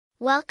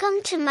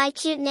Welcome to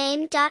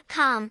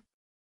mycutename.com.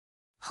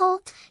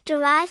 Holt,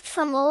 derived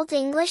from Old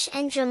English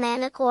and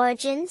Germanic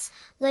origins,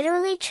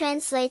 literally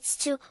translates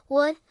to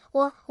wood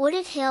or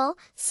wooded hill,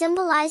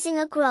 symbolizing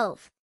a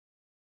grove.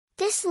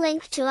 This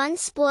link to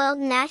unspoiled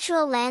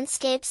natural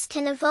landscapes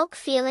can evoke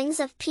feelings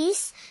of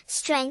peace,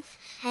 strength,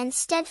 and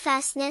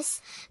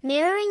steadfastness,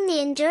 mirroring the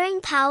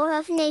enduring power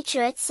of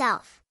nature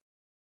itself.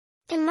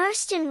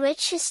 Immersed in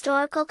rich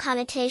historical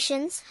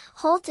connotations,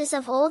 Holt is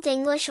of Old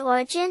English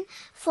origin,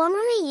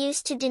 formerly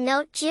used to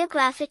denote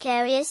geographic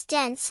areas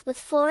dense with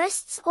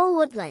forests or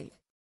woodland.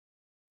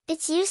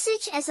 Its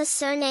usage as a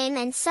surname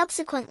and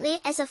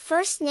subsequently as a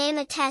first name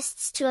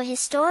attests to a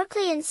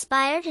historically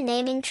inspired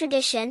naming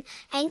tradition,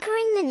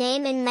 anchoring the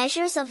name in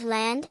measures of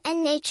land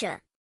and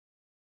nature.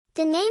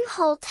 The name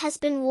Holt has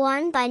been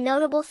worn by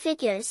notable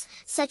figures,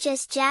 such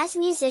as jazz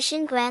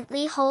musician Grant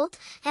Lee Holt,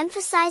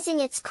 emphasizing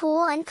its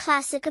cool and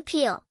classic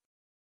appeal.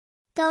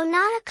 Though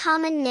not a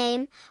common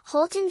name,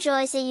 Holt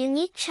enjoys a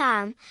unique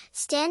charm,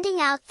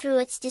 standing out through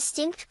its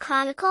distinct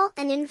chronicle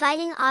and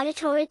inviting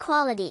auditory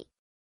quality.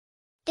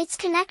 Its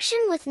connection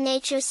with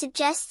nature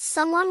suggests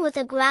someone with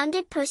a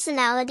grounded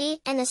personality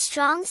and a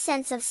strong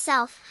sense of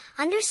self,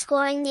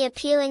 underscoring the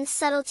appealing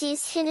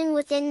subtleties hidden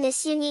within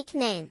this unique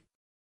name.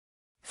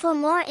 For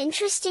more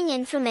interesting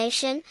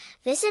information,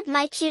 visit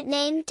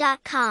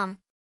mycutename.com.